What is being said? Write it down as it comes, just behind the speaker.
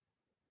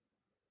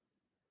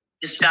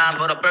It's time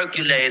for the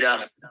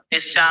percolator.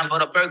 It's time for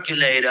the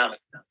percolator.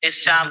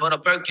 It's time for the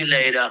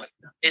percolator.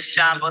 It's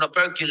time for the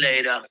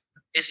percolator.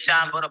 It's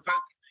time for the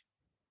percolator.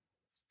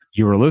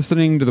 You are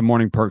listening to the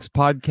Morning Perks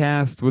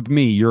podcast with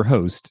me, your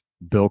host,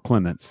 Bill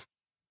Clements.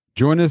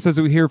 Join us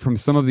as we hear from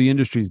some of the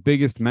industry's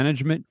biggest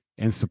management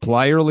and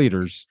supplier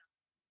leaders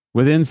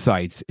with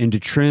insights into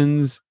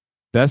trends,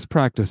 best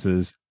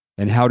practices,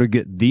 and how to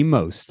get the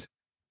most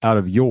out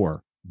of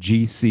your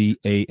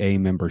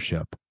GCAA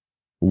membership.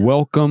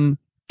 Welcome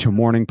to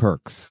Morning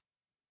Perks.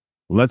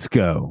 Let's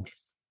go.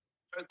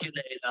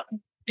 Percolator.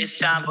 It's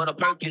time for the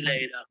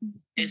percolator.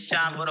 It's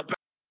time for the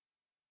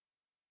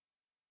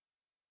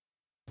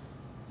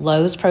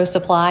Lowe's Pro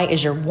Supply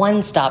is your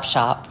one-stop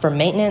shop for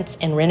maintenance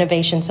and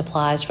renovation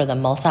supplies for the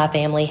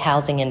multifamily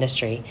housing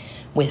industry.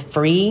 With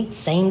free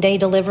same-day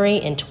delivery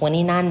in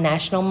 29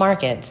 national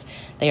markets,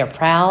 they are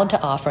proud to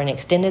offer an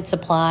extended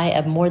supply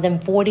of more than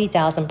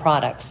 40,000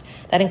 products.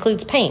 That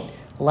includes paint,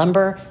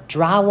 lumber,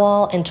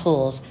 drywall, and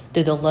tools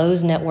through the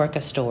Lowe's network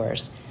of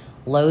stores.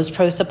 Lowe's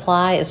Pro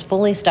Supply is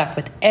fully stocked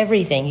with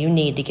everything you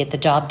need to get the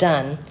job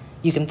done.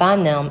 You can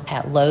find them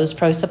at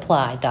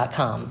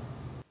lowesprosupply.com.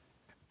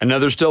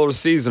 Another stellar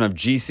season of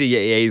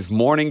GCAA's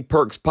Morning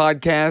Perks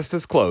podcast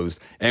has closed,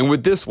 and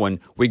with this one,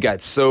 we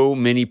got so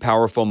many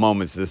powerful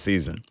moments this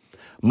season.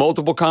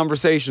 Multiple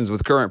conversations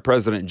with current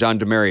President John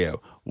DeMario,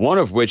 one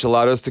of which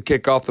allowed us to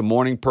kick off the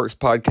Morning Perks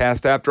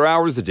podcast After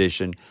Hours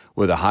edition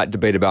with a hot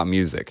debate about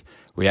music.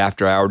 We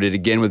after-houred it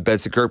again with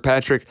Betsy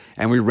Kirkpatrick,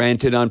 and we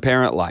ranted on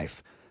parent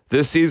life.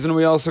 This season,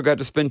 we also got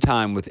to spend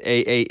time with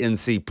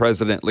AANC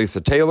President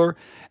Lisa Taylor,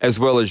 as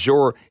well as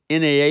your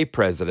NAA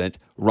President,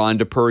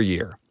 Rhonda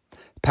Puryear.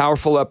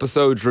 Powerful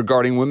episodes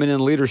regarding women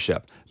in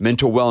leadership,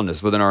 mental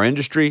wellness within our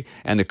industry,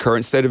 and the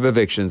current state of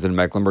evictions in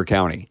Mecklenburg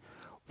County.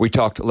 We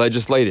talked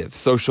legislative,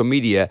 social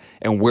media,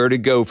 and where to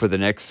go for the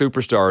next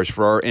superstars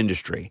for our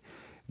industry.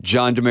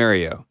 John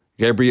DeMario,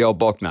 Gabrielle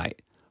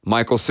Bucknight,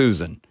 Michael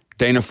Susan,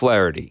 Dana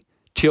Flaherty,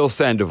 Teal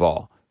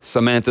Sandoval,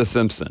 Samantha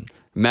Simpson,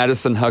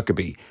 Madison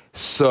Huckabee.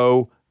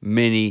 So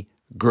many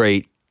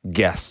great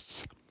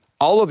guests.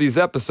 All of these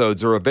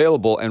episodes are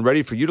available and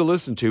ready for you to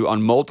listen to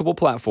on multiple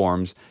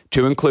platforms,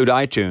 to include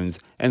iTunes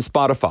and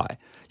Spotify.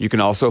 You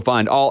can also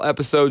find all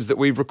episodes that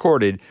we've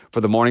recorded for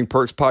the Morning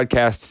Perks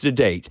podcast to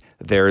date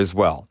there as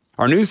well.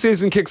 Our new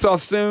season kicks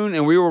off soon,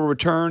 and we will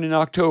return in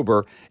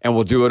October, and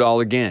we'll do it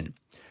all again.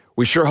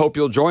 We sure hope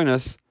you'll join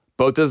us,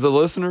 both as a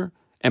listener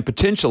and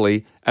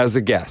potentially as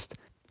a guest.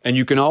 And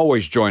you can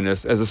always join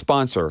us as a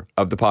sponsor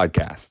of the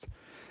podcast.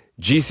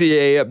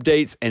 GCAA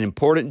updates and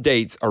important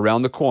dates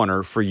around the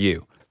corner for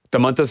you. The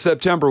month of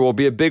September will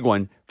be a big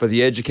one for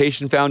the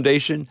Education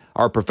Foundation.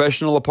 Our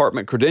professional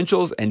apartment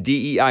credentials and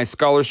DEI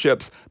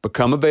scholarships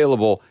become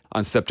available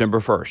on September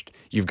 1st.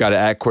 You've got to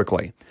act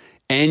quickly.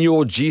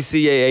 Annual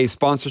GCAA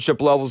sponsorship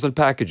levels and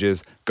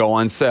packages go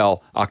on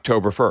sale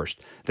October 1st.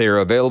 They are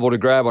available to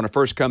grab on a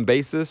first-come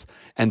basis,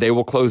 and they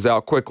will close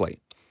out quickly.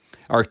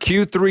 Our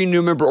Q3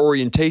 new member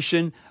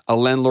orientation, a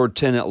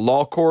landlord-tenant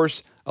law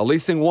course, a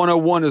leasing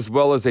 101, as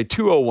well as a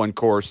 201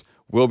 course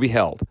will be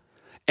held.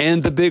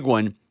 And the big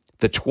one,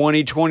 the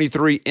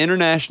 2023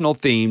 International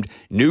Themed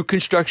New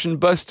Construction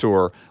Bus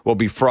Tour will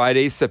be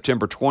Friday,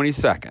 September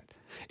 22nd.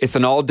 It's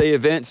an all-day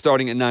event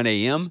starting at 9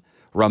 a.m.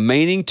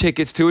 Remaining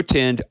tickets to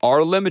attend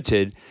are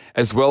limited,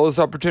 as well as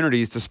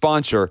opportunities to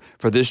sponsor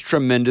for this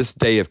tremendous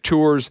day of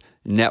tours,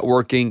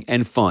 networking,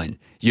 and fun.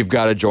 You've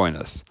got to join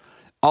us.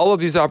 All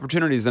of these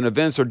opportunities and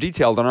events are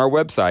detailed on our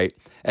website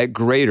at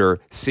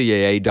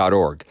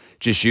greatercaa.org.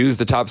 Just use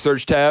the top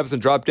search tabs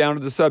and drop down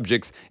to the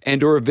subjects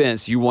and/or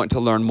events you want to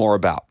learn more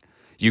about.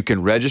 You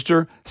can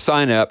register,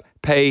 sign up,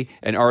 pay,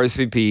 and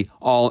RSVP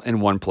all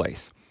in one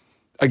place.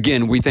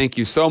 Again, we thank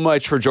you so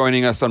much for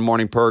joining us on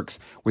Morning Perks.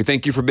 We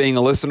thank you for being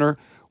a listener.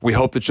 We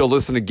hope that you'll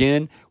listen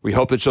again. We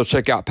hope that you'll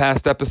check out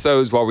past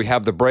episodes while we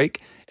have the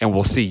break, and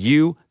we'll see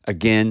you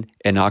again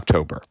in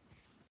October.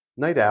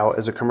 Night Owl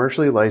is a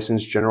commercially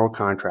licensed general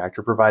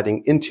contractor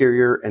providing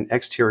interior and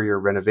exterior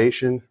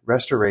renovation,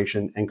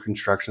 restoration, and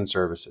construction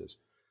services.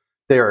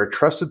 They are a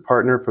trusted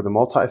partner for the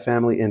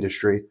multifamily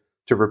industry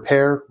to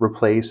repair,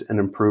 replace, and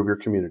improve your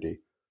community.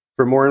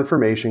 For more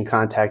information,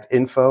 contact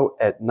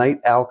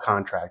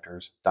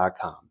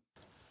info@nightowlcontractors.com.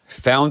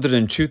 Founded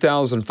in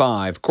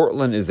 2005,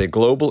 Cortland is a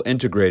global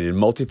integrated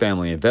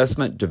multifamily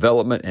investment,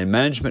 development, and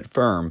management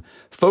firm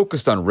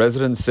focused on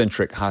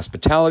resident-centric,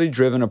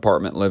 hospitality-driven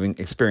apartment living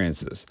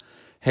experiences.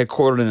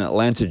 Headquartered in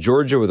Atlanta,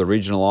 Georgia, with a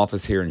regional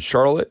office here in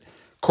Charlotte,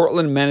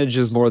 Cortland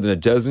manages more than a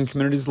dozen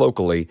communities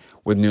locally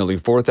with nearly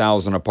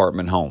 4,000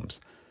 apartment homes.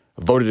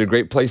 Voted a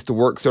Great Place to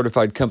Work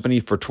certified company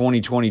for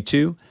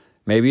 2022,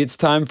 maybe it's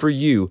time for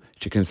you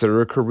to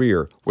consider a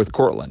career with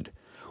Cortland.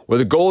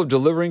 With a goal of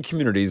delivering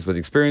communities with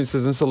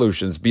experiences and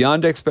solutions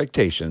beyond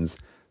expectations,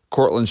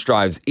 Cortland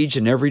strives each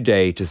and every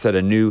day to set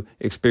a new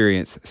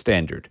experience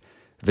standard.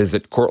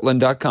 Visit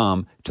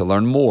Cortland.com to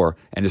learn more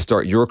and to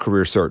start your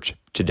career search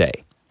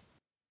today.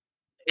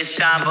 It's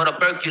time for the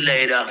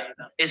percolator.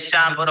 It's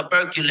time for the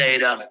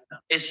percolator.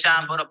 It's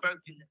time for the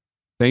percolator.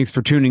 Thanks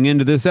for tuning in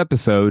to this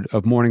episode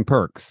of Morning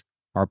Perks.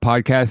 Our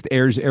podcast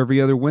airs every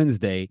other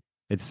Wednesday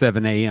at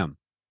 7 a.m.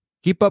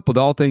 Keep up with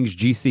all things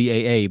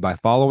GCAA by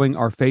following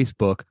our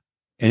Facebook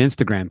and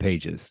Instagram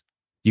pages.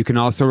 You can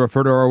also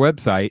refer to our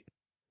website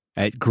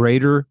at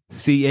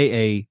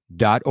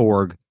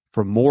greatercaa.org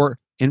for more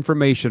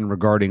information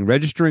regarding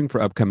registering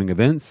for upcoming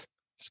events,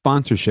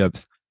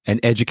 sponsorships, and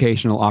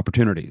educational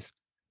opportunities.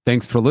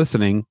 Thanks for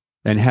listening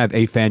and have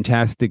a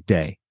fantastic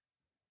day.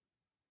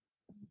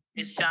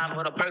 It's time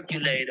for the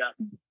percolator.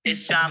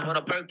 It's time for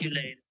the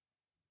percolator.